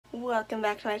Welcome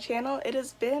back to my channel. It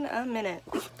has been a minute.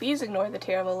 Please ignore the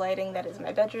terrible lighting that is in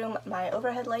my bedroom. My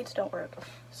overhead lights don't work,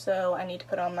 so I need to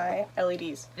put on my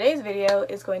LEDs. Today's video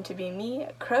is going to be me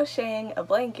crocheting a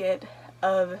blanket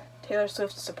of Taylor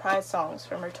Swift's surprise songs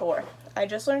from her tour. I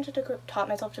just taught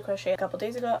myself to crochet a couple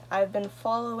days ago. I've been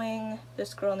following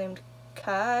this girl named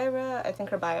Kyra. I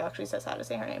think her bio actually says how to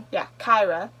say her name. Yeah,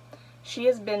 Kyra. She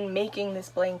has been making this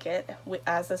blanket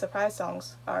as the surprise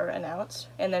songs are announced,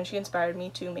 and then she inspired me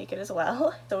to make it as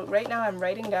well. So right now I'm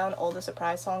writing down all the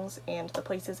surprise songs and the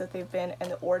places that they've been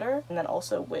and the order, and then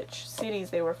also which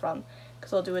cities they were from,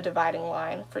 because I'll do a dividing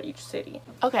line for each city.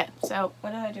 Okay, so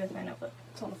what did I do with my notebook?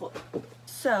 It's on the floor.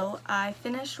 So I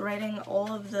finished writing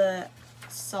all of the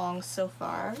songs so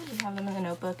far. We have them in the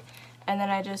notebook, and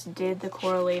then I just did the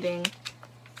correlating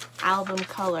album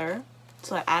color.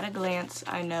 So at a glance,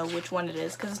 I know which one it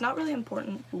is, because it's not really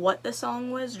important what the song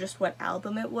was, just what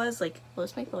album it was. Like, will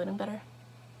this make the lighting better?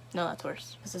 No, that's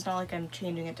worse, because it's not like I'm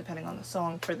changing it depending on the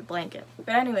song for the blanket.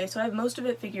 But anyway, so I have most of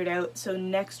it figured out, so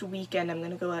next weekend I'm going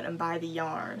to go out and buy the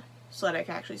yarn so that I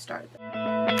can actually start it.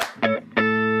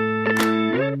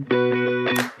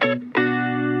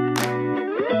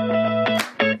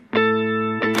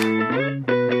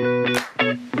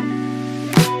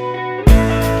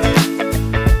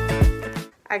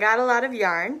 I got a lot of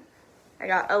yarn. I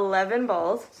got 11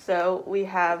 balls. So we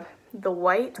have the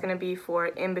white. It's gonna be for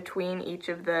in between each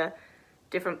of the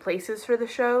different places for the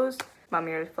shows. Mom,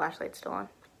 your flashlight's still on.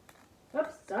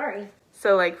 Oops, sorry.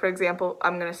 So like, for example,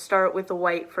 I'm gonna start with the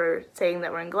white for saying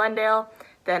that we're in Glendale.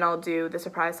 Then I'll do the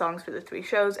surprise songs for the 3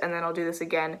 shows. And then I'll do this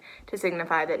again to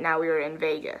signify that now we are in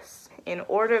Vegas. In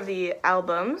order of the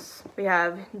albums, we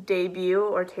have Debut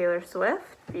or Taylor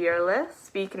Swift, Fearless,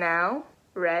 Speak Now,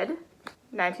 Red,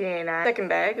 1989. Second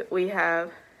bag, we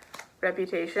have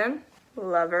Reputation,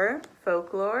 Lover,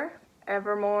 Folklore,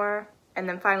 Evermore, and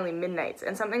then finally Midnights.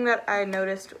 And something that I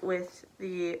noticed with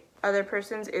the other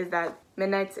persons is that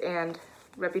Midnights and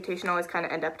Reputation always kind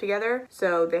of end up together,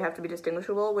 so they have to be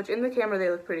distinguishable, which in the camera they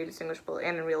look pretty distinguishable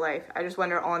and in real life. I just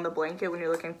wonder on the blanket when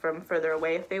you're looking from further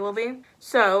away if they will be.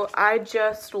 So I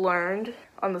just learned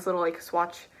on this little like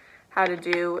swatch how to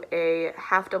do a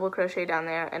half double crochet down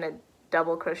there and a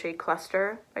double crochet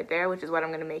cluster right there, which is what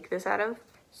I'm going to make this out of.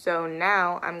 So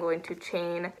now I'm going to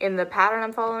chain. In the pattern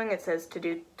I'm following, it says to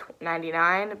do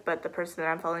 99, but the person that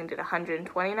I'm following did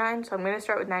 129. So I'm going to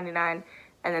start with 99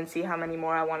 and then see how many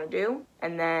more I want to do.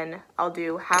 And then I'll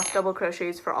do half double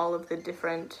crochets for all of the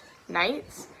different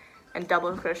nights and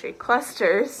double crochet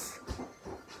clusters,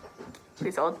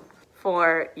 please hold,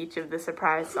 for each of the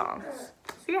surprise songs.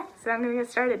 So yeah, so I'm going to get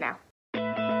started now.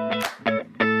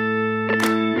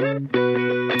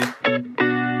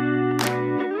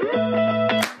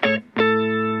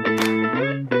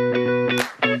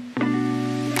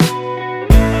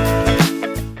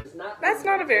 That's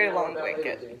not a very long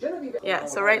blanket. Yeah,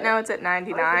 so right now it's at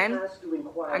 99.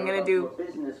 I'm gonna go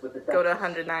to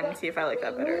 109 and see if I like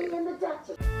that better.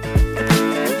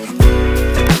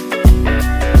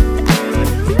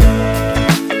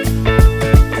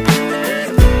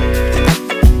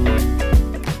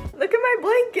 Look at my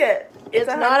blanket. It's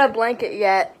not a blanket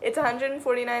yet. It's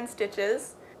 149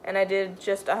 stitches, and I did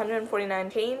just 149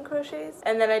 chain crochets,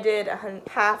 and then I did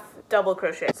half double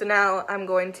crochet. So now I'm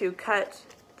going to cut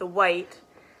the white,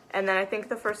 and then I think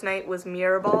the first night was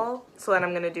mirror ball, so then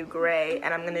I'm going to do gray,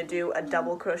 and I'm going to do a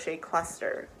double crochet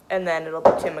cluster, and then it'll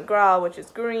be Tim McGraw, which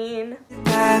is green.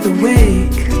 By the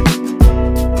wake,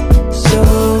 so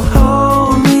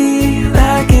hold me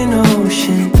like an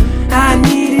ocean. I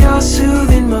need your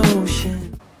soothing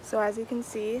motion. So as you can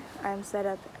see, I'm set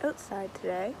up outside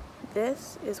today.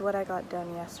 This is what I got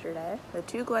done yesterday. The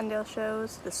 2 Glendale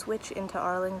shows, the switch into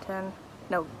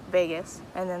Vegas,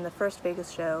 and then the first Vegas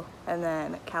show, and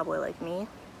then Cowboy Like Me.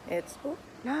 It's, oh,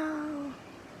 no,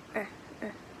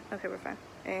 okay, we're fine.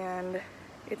 And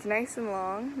it's nice and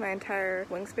long, my entire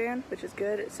wingspan, which is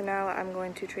good. So now I'm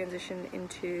going to transition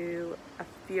into a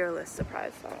Fearless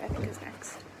surprise song, I think is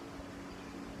next.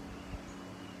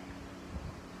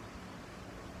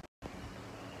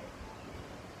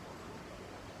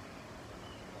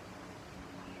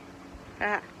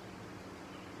 Ah,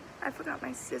 I forgot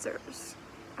my scissors.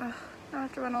 Ugh, I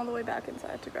have to run all the way back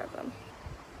inside to grab them.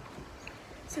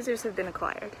 Scissors have been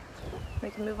acquired.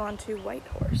 We can move on to White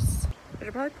Horse. I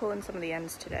should probably pull in some of the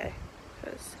ends today,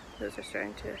 because those are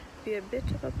starting to be a bit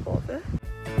of a bother.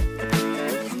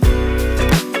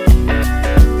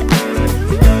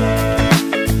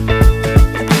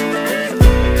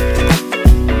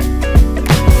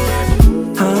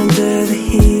 Under the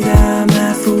heat, I'm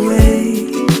half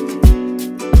awake.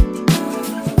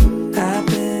 I've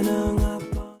been hung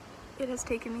up on. It has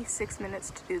taken me me 6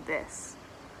 minutes to do this.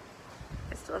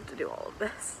 I still have to do all of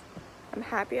this. I'm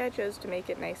happy I chose to make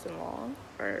it nice and long,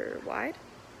 or wide.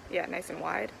 Yeah, nice and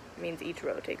wide. It means each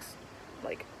row takes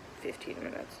like 15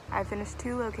 minutes. I finished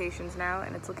 2 locations now,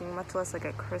 and it's looking much less like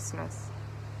a Christmas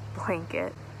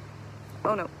blanket.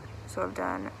 Oh no. So I've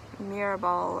done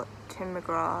Mirrorball, Tim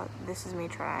McGraw, This Is Me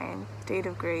Trying, State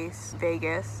of Grace,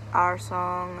 Vegas, Our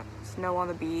Song, Snow on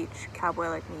the Beach, Cowboy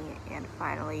Like Me, and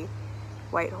finally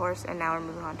White Horse, and now we're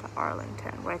moving on to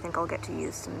Arlington, where I think I'll get to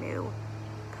use some new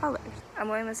colors. I'm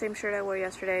wearing the same shirt I wore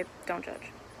yesterday, don't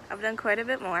judge. I've done quite a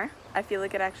bit more. I feel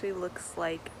like it actually looks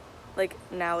like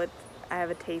now I have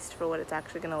a taste for what it's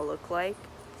actually gonna look like.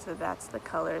 So that's the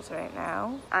colors right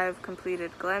now. I've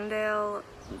completed Glendale,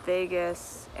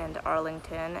 Vegas, and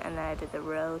Arlington, and then I did the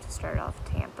row to start off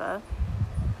Tampa.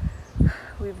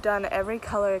 We've done every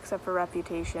color except for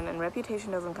Reputation, and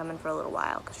Reputation doesn't come in for a little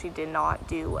while because she did not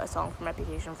do a song from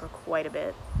Reputation for quite a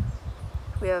bit.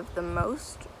 We have the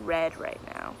most red right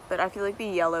now, but I feel like the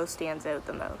yellow stands out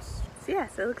the most. So yeah,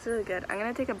 so it looks really good. I'm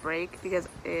gonna take a break because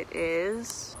it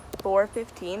is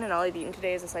 4:15 and all I've eaten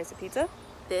today is a slice of pizza.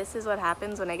 This is what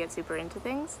happens when I get super into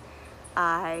things.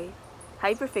 I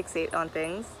hyperfixate on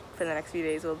things. For the next few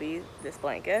days will be this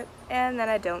blanket, and then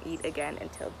I don't eat again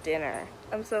until dinner.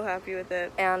 I'm so happy with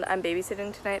it. And I'm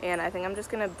babysitting tonight, and I think I'm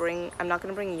just gonna I'm not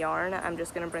gonna bring yarn, I'm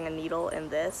just gonna bring a needle in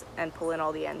this and pull in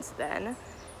all the ends then,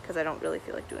 because I don't really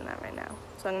feel like doing that right now.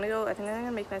 So I'm gonna go, I think I'm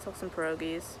gonna make myself some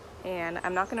pierogies, and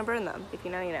I'm not gonna burn them. If you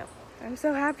know, you know. I'm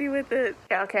so happy with it.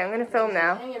 Yeah, okay, I'm gonna film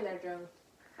now. Hang in there, Joan.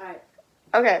 Alright.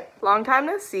 Okay, long time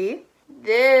no see.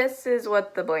 This is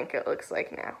what the blanket looks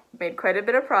like now. Made quite a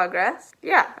bit of progress.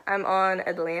 Yeah, I'm on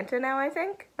Atlanta now, I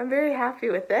think. I'm very happy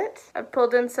with it. I've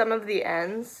pulled in some of the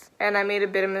ends, and I made a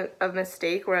bit of a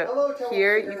mistake where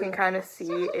here you can kind of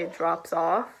see it drops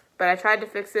off. But I tried to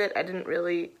fix it. I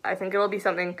think it'll be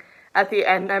something at the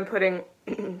end. I'm putting,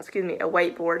 excuse me, a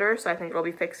white border, so I think it'll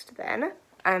be fixed then.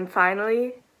 I'm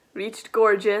finally reached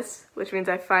gorgeous, which means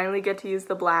I finally get to use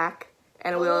the black,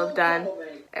 and we'll have done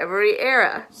every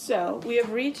era. So we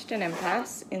have reached an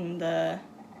impasse in the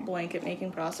blanket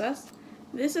making process.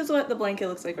 This is what the blanket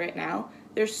looks like right now.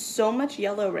 There's so much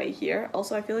yellow right here.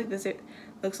 Also, I feel like this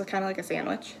looks kind of like a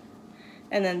sandwich.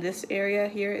 And then this area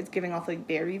here is giving off like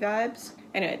berry vibes.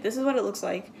 Anyway, this is what it looks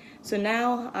like. So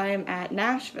now I'm at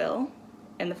Nashville,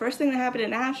 and the first thing that happened in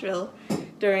Nashville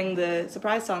during the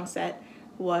surprise song set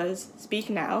was Speak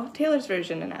Now, Taylor's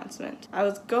version announcement. I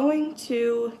was going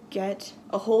to get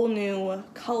a whole new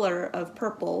color of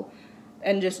purple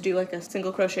and just do like a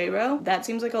single crochet row. That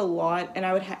seems like a lot, and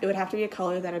it would have to be a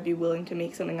color that I'd be willing to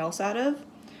make something else out of.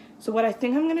 So what I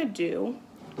think I'm gonna do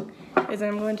is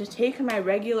I'm going to take my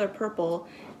regular purple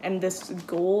and this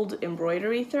gold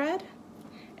embroidery thread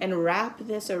and wrap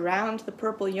this around the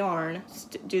purple yarn,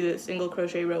 do the single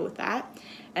crochet row with that,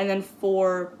 and then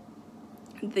for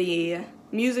the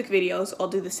music videos, I'll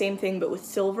do the same thing but with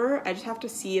silver. I just have to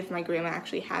see if my grandma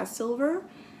actually has silver,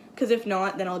 because if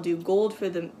not, then I'll do gold for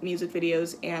the music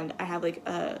videos, and I have like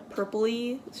a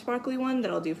purpley sparkly one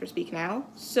that I'll do for Speak Now.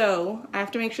 So I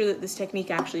have to make sure that this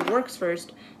technique actually works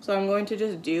first, so I'm going to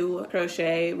just do a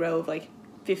crochet row of like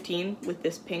 15 with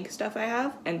this pink stuff I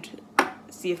have and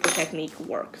see if the technique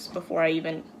works before I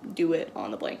even do it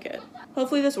on the blanket.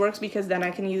 Hopefully this works, because then I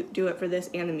can do it for this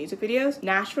and the music videos.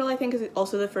 Nashville, I think, is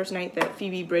also the first night that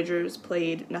Phoebe Bridgers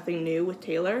played Nothing New with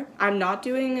Taylor. I'm not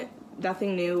doing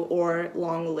Nothing New or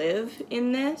Long Live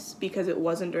in this because it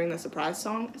wasn't during the surprise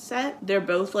song set. They're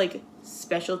both like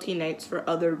specialty nights for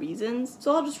other reasons,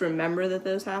 so I'll just remember that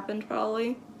those happened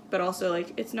probably. But also,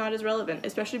 like, it's not as relevant,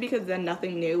 especially because then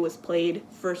Nothing New was played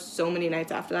for so many nights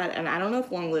after that, and I don't know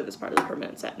if Long Live is part of the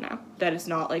permanent set now. That it's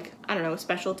not, like, I don't know, a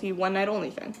specialty one night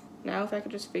only thing. Now if I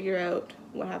could just figure out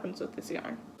what happens with this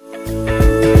yarn.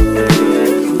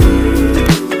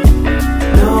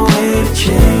 No way to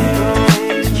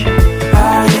change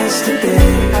our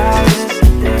yesterday.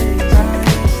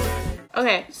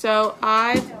 Okay, so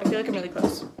I feel like I'm really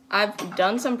close. I've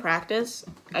done some practice.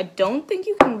 I don't think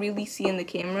you can really see in the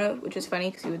camera, which is funny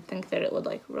because you would think that it would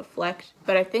like reflect,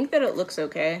 but I think that it looks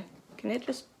okay. Can it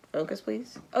just focus,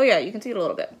 please? Oh yeah, you can see it a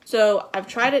little bit. So I've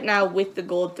tried it now with the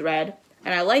gold thread,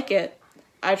 and I like it.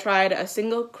 I tried a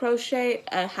single crochet,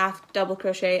 a half double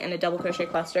crochet, and a double crochet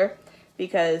cluster,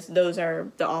 because those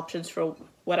are the options for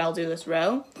what I'll do this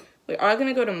row. We are going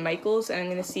to go to Michael's, and I'm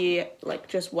going to see like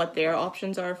just what their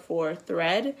options are for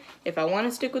thread, if I want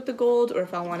to stick with the gold or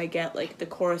if I want to get like the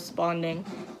corresponding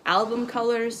album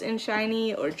colors in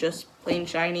shiny or just plain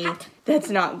shiny that's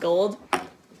not gold,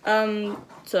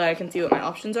 so I can see what my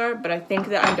options are. But I think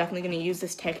that I'm definitely going to use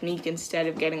this technique instead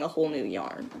of getting a whole new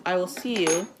yarn. I will see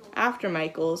you after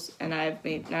Michael's, and I've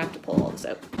made, now I have to pull all this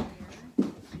out.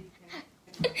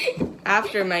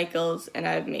 After Michael's, and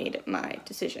I've made my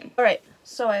decision. Alright,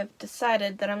 so I've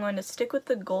decided that I'm going to stick with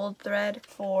the gold thread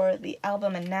for the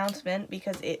album announcement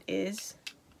because it is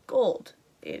gold.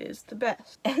 It is the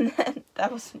best. And then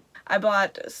I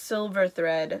bought silver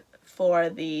thread for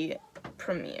the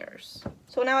premieres.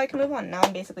 So now I can move on. Now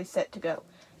I'm basically set to go.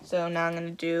 So now I'm going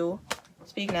to do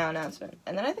Speak Now announcement.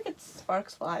 And then I think it's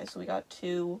Sparks Fly, so we got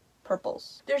 2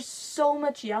 purples. There's so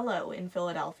much yellow in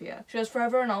Philadelphia. She goes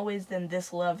Forever and Always, then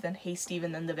This Love, then Hey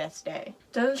Steven, then The Best Day.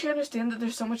 Doesn't she understand that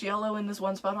there's so much yellow in this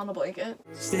one spot on the blanket?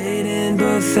 Stayed in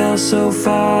but felt so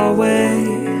far away.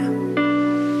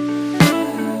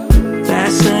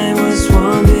 Last night was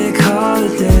one big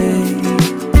holiday.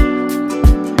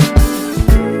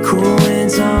 Cool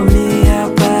winds on me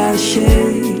out by the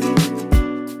shade.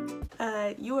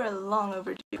 You are long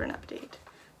overdue for an update.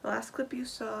 The last clip you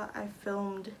saw I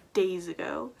filmed days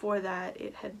ago. Before that,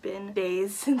 it had been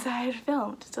days since I had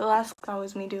filmed. So the last clip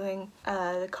was me doing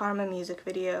the Karma music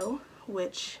video,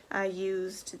 which I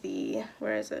used the,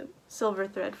 where is it, silver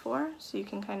thread for, so you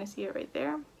can kind of see it right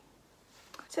there.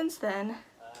 Since then,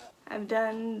 I've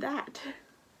done that.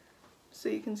 So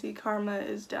you can see Karma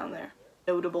is down there.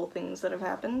 Notable things that have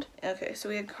happened. Okay, so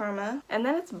we had Karma, and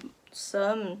then it's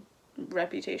some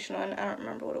Reputation one, I don't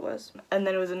remember what it was. And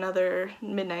then it was another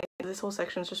Midnight. This whole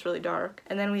section is just really dark.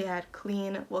 And then we had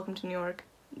Clean, Welcome to New York,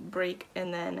 Break,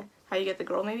 and then How You Get the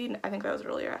Girl maybe? I think that was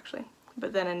earlier actually.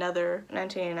 But then another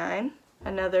 1989,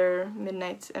 another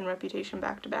Midnights and Reputation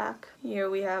back to back. Here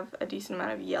we have a decent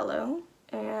amount of yellow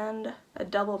and a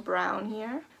double brown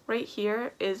here. Right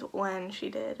here is when she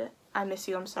did I Miss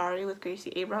You, I'm Sorry with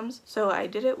Gracie Abrams. So I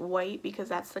did it white because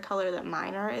that's the color that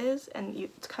Minor is, and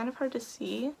it's kind of hard to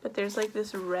see, but there's like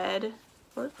this red,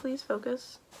 will it please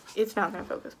focus? It's not gonna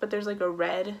focus, but there's like a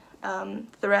red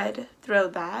thread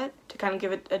throughout that to kind of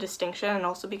give it a distinction, and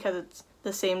also because it's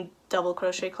the same double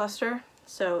crochet cluster,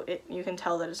 so you can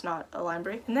tell that it's not a line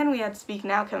break. And then we had Speak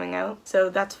Now coming out, so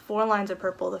that's 4 lines of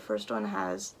purple. The first one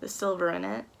has the silver in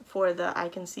it for the I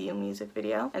Can See You music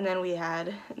video, and then we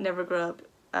had Never Grow Up,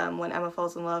 When Emma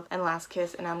Falls in Love, and Last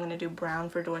Kiss, and I'm gonna do Brown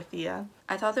for Dorothea.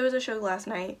 I thought there was a show last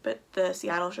night, but the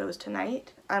Seattle show is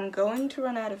tonight. I'm going to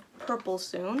run out of purple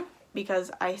soon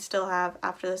because I still have,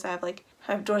 after this, I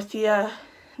have Dorothea,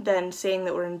 then Saying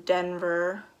That We're in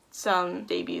Denver, some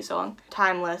debut song,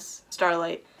 Timeless,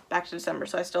 Starlight, Back to December,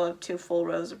 so I still have 2 full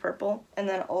rows of purple. And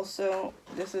then also,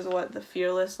 this is what the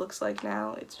Fearless looks like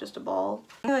now. It's just a ball.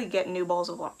 I'm gonna get new balls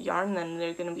of yarn, then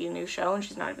there's gonna be a new show, and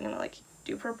she's not even gonna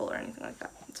do purple or anything like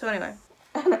that. So anyway,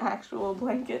 an actual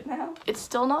blanket now. It's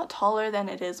still not taller than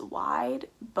it is wide,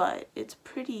 but it's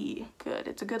pretty good.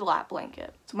 It's a good lap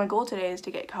blanket. So my goal today is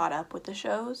to get caught up with the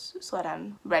shows so that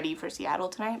I'm ready for Seattle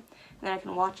tonight, and then I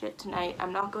can watch it tonight.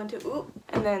 I'm not going to,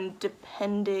 and then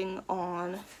depending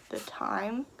on the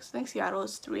time, because I think Seattle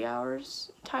is 3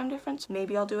 hours time difference,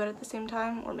 maybe I'll do it at the same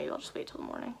time, or maybe I'll just wait till the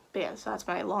morning. But yeah, so that's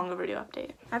my long overdue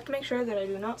update. I have to make sure that I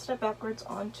do not step backwards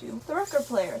onto the record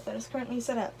player that is currently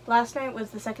set up. Last night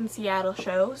was the second Seattle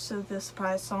show, so the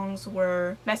surprise songs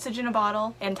were Message in a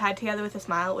Bottle and Tied Together with a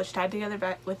Smile, which Tied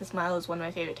Together with a Smile is one of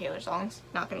my favorite Taylor songs.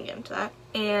 Not gonna get into that.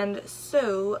 And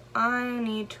so I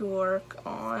need to work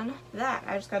on that.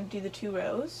 I just gotta do the 2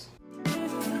 rows.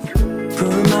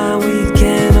 Put my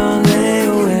weekend on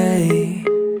layaway.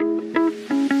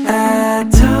 I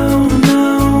don't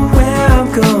know where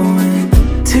I'm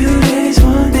going. 2 days,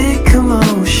 one big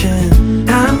commotion.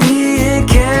 I'm being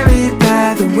carried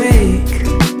by the wake.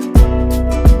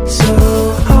 So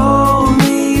hold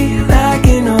me like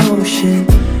an ocean.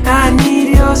 I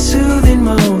need your soothing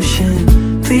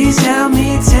motion. Please help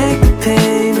me take the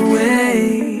pain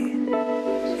away.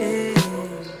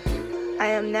 I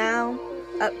am now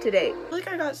up to date. I feel like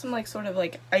I got some sort of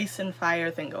ice and fire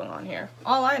thing going on here.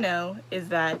 All I know is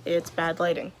that it's bad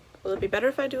lighting. Will it be better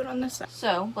if I do it on this side?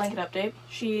 So, blanket update.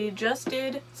 She just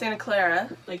did Santa Clara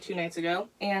 2 nights ago,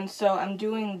 and so I'm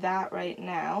doing that right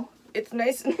now. It's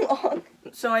nice and long.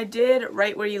 So I did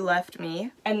Right Where You Left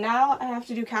Me, and now I have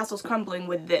to do Castles Crumbling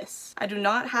with this. I do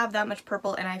not have that much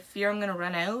purple, and I fear I'm gonna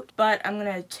run out, but I'm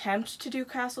gonna attempt to do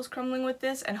Castles Crumbling with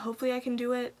this, and hopefully I can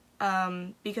do it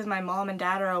because my mom and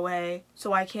dad are away,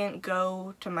 so I can't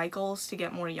go to Michael's to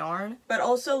get more yarn. But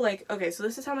also, okay, so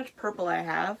this is how much purple I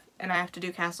have, and I have to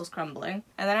do Castles Crumbling.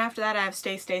 And then after that I have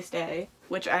Stay, Stay, Stay,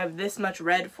 which I have this much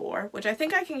red for, which I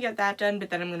think I can get that done, but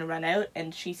then I'm gonna run out,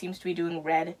 and she seems to be doing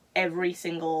red every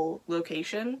single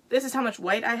location. This is how much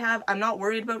white I have. I'm not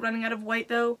worried about running out of white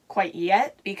though, quite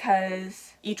yet,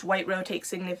 because each white row takes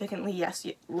significantly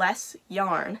less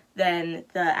yarn than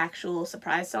the actual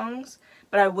surprise songs.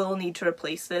 but I will need to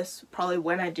replace this probably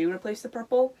when I do replace the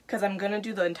purple, because I'm gonna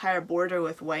do the entire border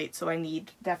with white, so I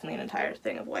need definitely an entire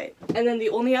thing of white. And then the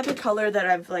only other color that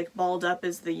I've like balled up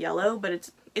is the yellow, but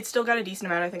it's still got a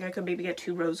decent amount. I think I could maybe get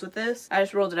 2 rows with this. I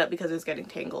just rolled it up because it was getting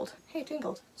tangled. Hey,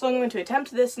 tangled. So I'm going to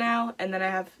attempt this now, and then I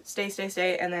have Stay, Stay,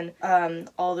 Stay, and then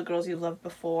All the Girls You Loved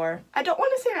Before. I don't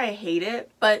want to say I hate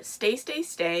it, but Stay, Stay,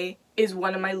 Stay is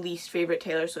one of my least favorite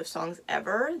Taylor Swift songs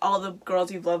ever. All the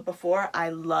Girls You've Loved Before, I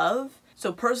love.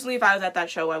 So personally, if I was at that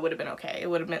show, I would have been okay. It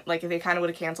would have been, like, if they kind of would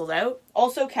have canceled out.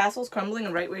 Also, Castles Crumbling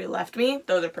and Right Where You Left Me,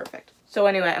 those are perfect. So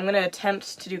anyway, I'm going to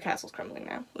attempt to do Castles Crumbling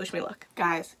now. Wish me luck.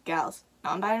 Guys, gals,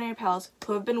 non-binary pals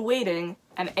who have been waiting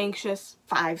an anxious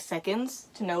 5 seconds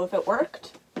to know if it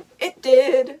worked. It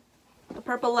did! The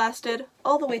purple lasted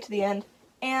all the way to the end,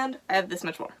 and I have this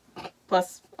much more.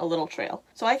 Plus a little trail.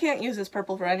 So I can't use this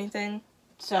purple for anything.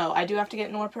 So I do have to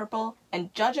get more purple,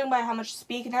 and judging by how much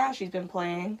Speak Now she's been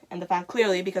playing, and the fact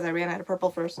clearly because I ran out of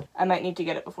purple first, I might need to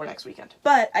get it before next weekend.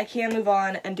 But I can move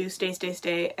on and do Stay, Stay,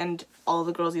 Stay and All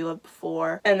the Girls You Loved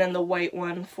Before, and then the white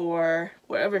one for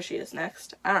wherever she is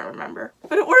next. I don't remember.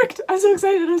 But it worked! I'm so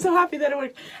excited, I'm so happy that it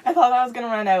worked. I thought I was gonna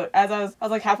run out as I was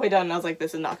like halfway done, and I was like,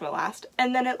 this is not gonna last.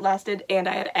 And then it lasted, and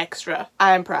I had extra.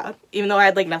 I'm proud. Even though I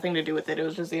had like nothing to do with it, it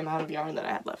was just the amount of yarn that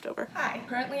I had left over. Hi,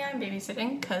 currently I'm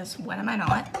babysitting, because when am I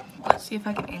not? Let's see if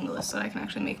I can angle this so that I can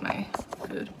actually make my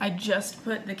food. I just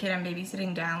put the kid I'm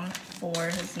babysitting down for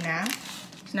his nap.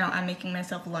 So now I'm making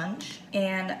myself lunch,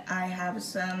 and I have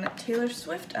some Taylor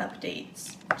Swift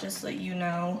updates. Just so you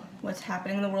know what's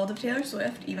happening in the world of Taylor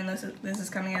Swift, even though this is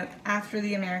coming out after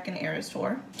the American ERAS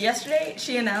tour. Yesterday,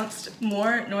 she announced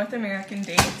more North American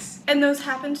dates, and those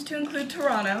happened to include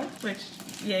Toronto, which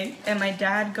yay. And my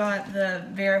dad got the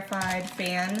verified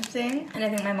fan thing, and I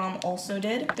think my mom also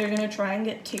did. They're gonna try and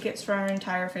get tickets for our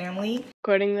entire family.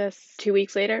 Recording this 2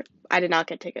 weeks later, I did not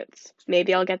get tickets.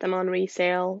 Maybe I'll get them on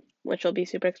resale, which will be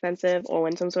super expensive, or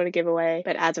win some sort of giveaway,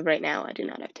 but as of right now, I do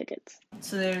not have tickets.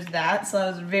 So there's that, so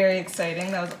that was very exciting.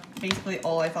 That was basically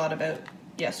all I thought about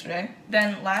yesterday.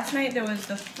 Then last night there was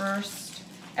the first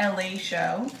LA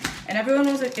show, and everyone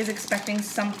is expecting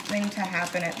something to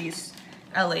happen at these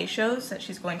LA shows, that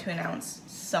she's going to announce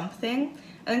something.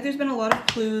 I think there's been a lot of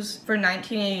clues for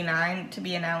 1989 to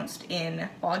be announced in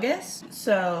August,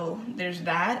 so there's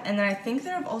that. And then I think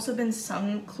there have also been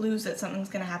some clues that something's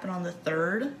gonna happen on the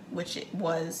 3rd, which it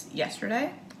was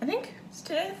yesterday. I think, is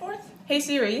today the 4th? Hey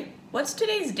Siri, what's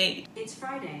today's date? It's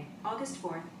Friday, August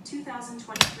 4th,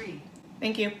 2023.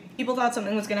 Thank you. People thought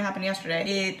something was gonna happen yesterday.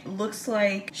 It looks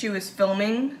like she was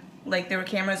filming, like there were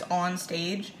cameras on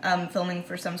stage, filming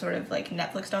for some sort of like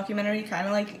Netflix documentary, kind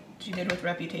of like she did with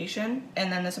Reputation.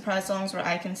 And then the surprise songs were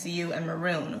I Can See You and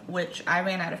Maroon, which I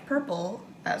ran out of purple,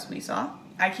 as we saw.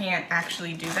 I can't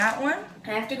actually do that one.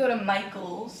 I have to go to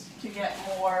Michael's to get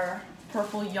more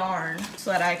purple yarn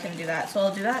so that I can do that. So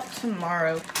I'll do that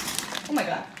tomorrow. Oh my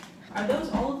god. Are those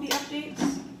all of the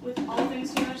updates with all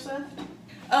things Taylor Swift?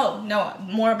 Oh, no,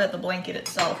 more about the blanket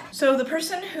itself. So the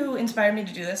person who inspired me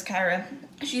to do this, Kyra,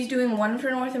 she's doing one for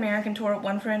North American tour,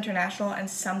 one for international, and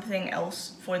something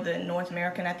else for the North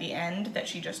American at the end that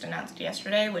she just announced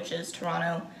yesterday, which is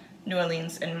Toronto, New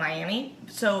Orleans, and Miami.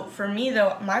 So for me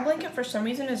though, my blanket for some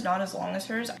reason is not as long as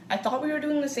hers. I thought we were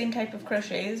doing the same type of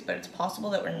crochets, but it's possible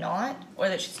that we're not, or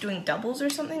that she's doing doubles or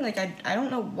something. Like I don't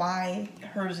know why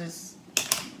hers is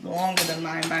longer than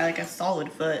mine by like a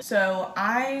solid foot. So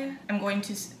I am going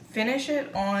to finish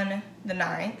it on the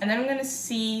 9th, and then I'm gonna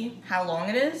see how long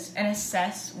it is and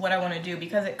assess what I want to do,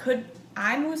 because it could,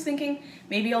 I was thinking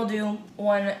maybe I'll do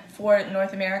one for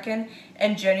North American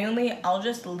and genuinely I'll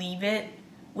just leave it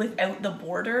without the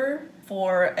border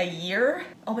for a year.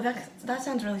 Oh, but that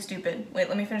sounds really stupid. Wait,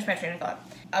 let me finish my train of thought.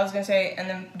 I was gonna say, and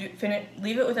then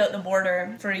leave it without the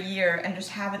border for a year and just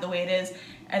have it the way it is,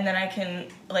 and then I can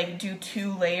like do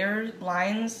 2 layer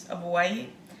lines of white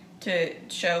to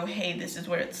show, hey, this is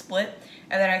where it's split,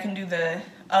 and then I can do the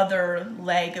other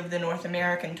leg of the North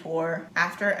American tour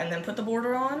after, and then put the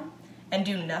border on, and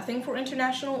do nothing for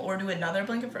international, or do another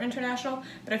blanket for international.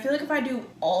 But I feel like if I do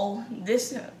all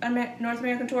this North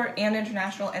American tour and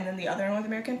international, and then the other North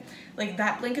American, like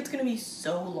that blanket's gonna be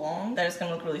so long that it's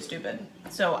gonna look really stupid.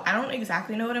 So I don't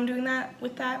exactly know what I'm doing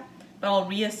with that, but I'll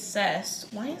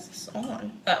reassess. Why is this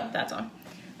on? Oh, that's on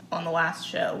the last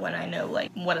show when I know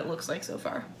like what it looks like so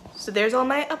far. So there's all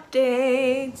my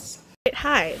updates.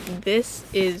 Hi, this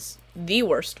is the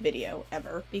worst video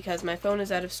ever because my phone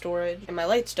is out of storage and my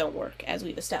lights don't work, as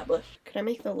we've established. Could I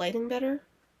make the lighting better?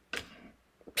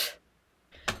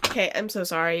 Okay, I'm so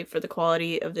sorry for the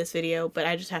quality of this video, but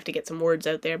I just have to get some words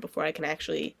out there before I can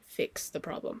actually fix the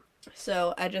problem.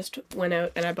 So I just went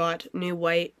out and I bought new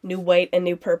white and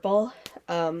new purple.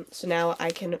 So now I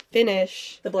can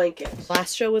finish the blanket.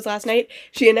 Last show was last night.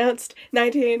 She announced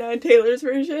 1989 Taylor's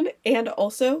version, and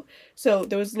also, so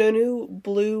there was no new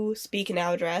blue Speak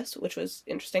Now dress, which was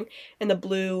interesting, and the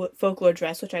blue folklore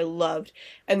dress, which I loved,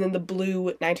 and then the blue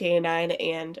 1989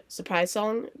 and surprise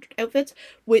song outfits,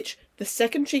 which the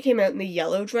second she came out in the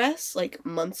yellow dress, like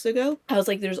months ago, I was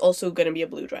like, there's also gonna be a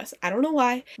blue dress. I don't know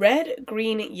why. Red,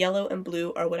 green, yellow, and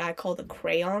blue are what I call the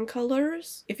crayon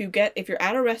colors. If you're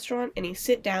at a restaurant and you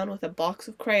sit down with a box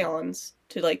of crayons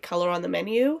to like color on the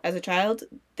menu as a child,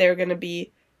 they're gonna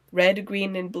be red,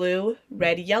 green, and blue,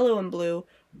 red, yellow, and blue,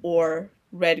 or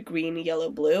red, green, yellow,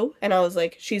 blue. And I was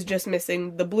like, she's just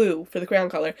missing the blue for the crayon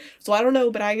color. So I don't know,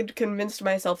 but I had convinced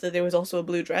myself that there was also a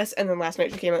blue dress, and then last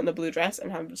night she came out in the blue dress,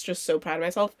 and I was just so proud of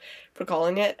myself for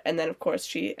calling it. And then of course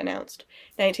she announced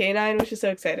 1989, which is so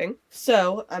exciting.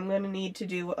 So I'm gonna need to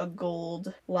do a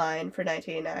gold line for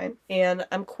 1989, and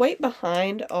I'm quite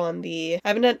behind on I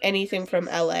haven't done anything from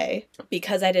LA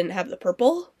because I didn't have the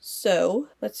purple. So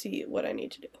let's see what I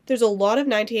need to do. There's a lot of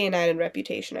 1989 and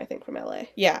Reputation, I think, from LA.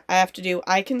 Yeah, I have to do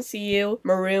I Can See You,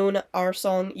 Maroon, Our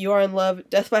Song, You Are in Love,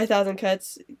 Death by a Thousand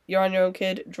Cuts, You're on Your Own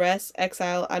Kid, Dress,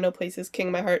 Exile, I Know Places, King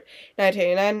of My Heart,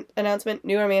 1989 announcement,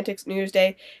 New Romantics, New Year's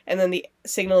Day, and then the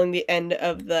signaling the end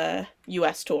of the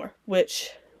US tour, which,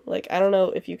 like, I don't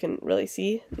know if you can really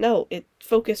see. No, it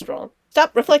focused wrong.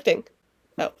 Stop reflecting!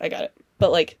 Oh, I got it.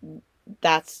 But, like,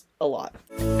 that's a lot.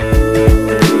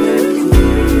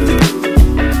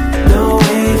 No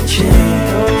way to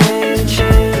change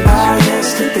our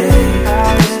yesterday.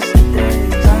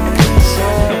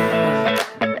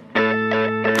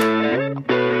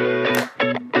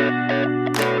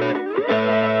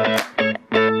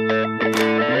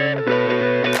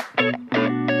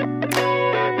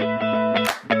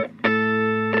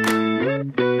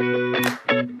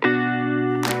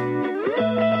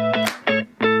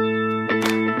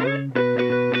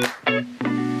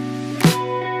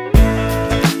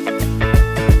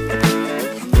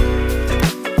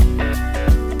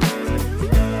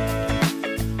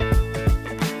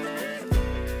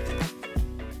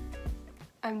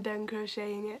 I'm done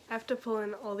crocheting it. I have to pull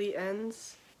in all the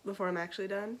ends before I'm actually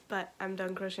done, but I'm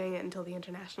done crocheting it until the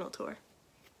international tour.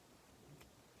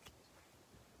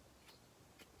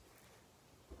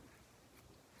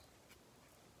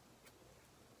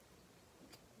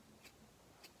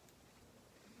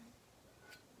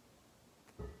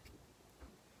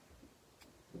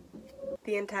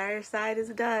 The entire side is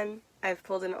done. I've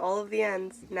pulled in all of the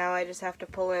ends. Now I just have to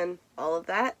pull in all of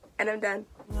that, and I'm done.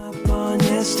 Up on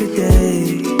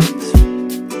yesterdays.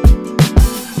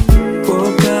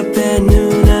 Woke up at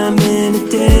noon, I'm in a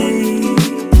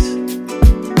daze.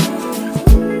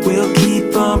 We'll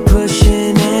keep on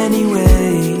pushing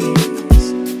anyways.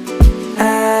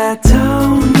 I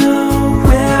don't know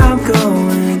where I'm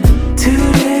going.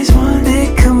 2 days, one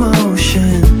big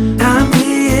commotion. I'm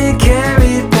being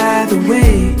carried by the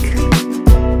wake.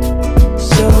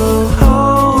 So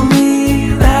hold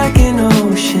me like an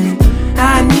ocean.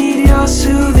 I need your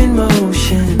soothing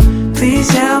motion. Please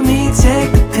help me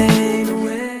take the pain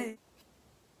away.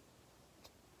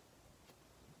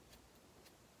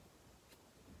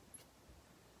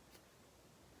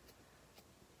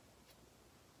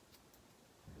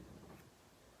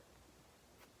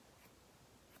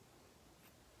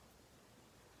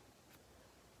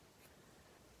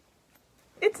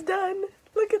 It's done!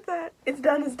 Look at that! It's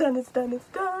done, it's done, it's done, it's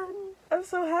done! I'm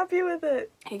so happy with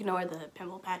it! Ignore the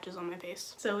pimple patches on my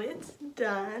face. So it's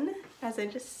done, as I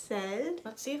just said.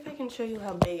 Let's see if I can show you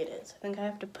how big it is. I think I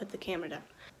have to put the camera down.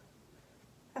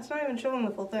 That's not even showing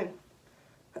the full thing.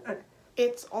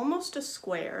 It's almost a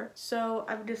square, so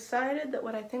I've decided that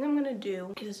what I think I'm gonna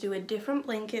do is do a different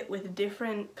blanket with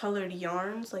different colored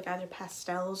yarns, like either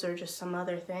pastels or just some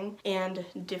other thing, and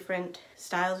different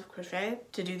styles of crochet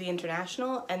to do the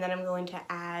international, and then I'm going to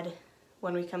add,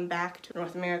 when we come back to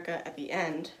North America at the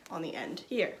end, on the end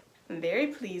here. I'm very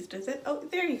pleased with it. Oh,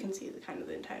 there you can see the kind of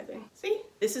the entire thing. See?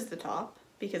 This is the top,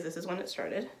 because this is when it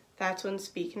started. That's when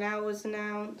Speak Now was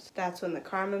announced. That's when the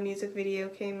Karma music video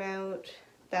came out.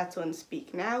 That's when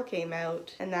Speak Now came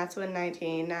out, and that's when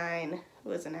 1989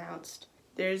 was announced.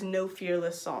 There's no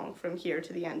Fearless song from here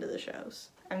to the end of the shows.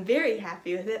 I'm very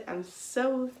happy with it. I'm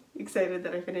so excited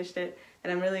that I finished it,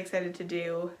 and I'm really excited to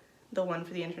do the one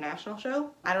for the international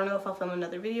show. I don't know if I'll film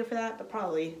another video for that, but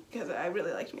probably, because I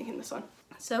really liked making this one.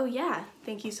 So yeah,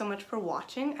 thank you so much for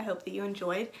watching. I hope that you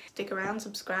enjoyed. Stick around,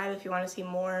 subscribe if you want to see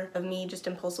more of me just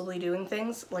impulsively doing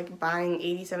things like buying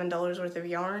 $87 worth of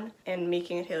yarn and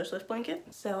making a Taylor Swift blanket.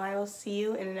 So I will see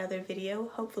you in another video,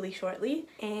 hopefully shortly,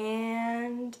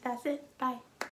 and that's it. Bye.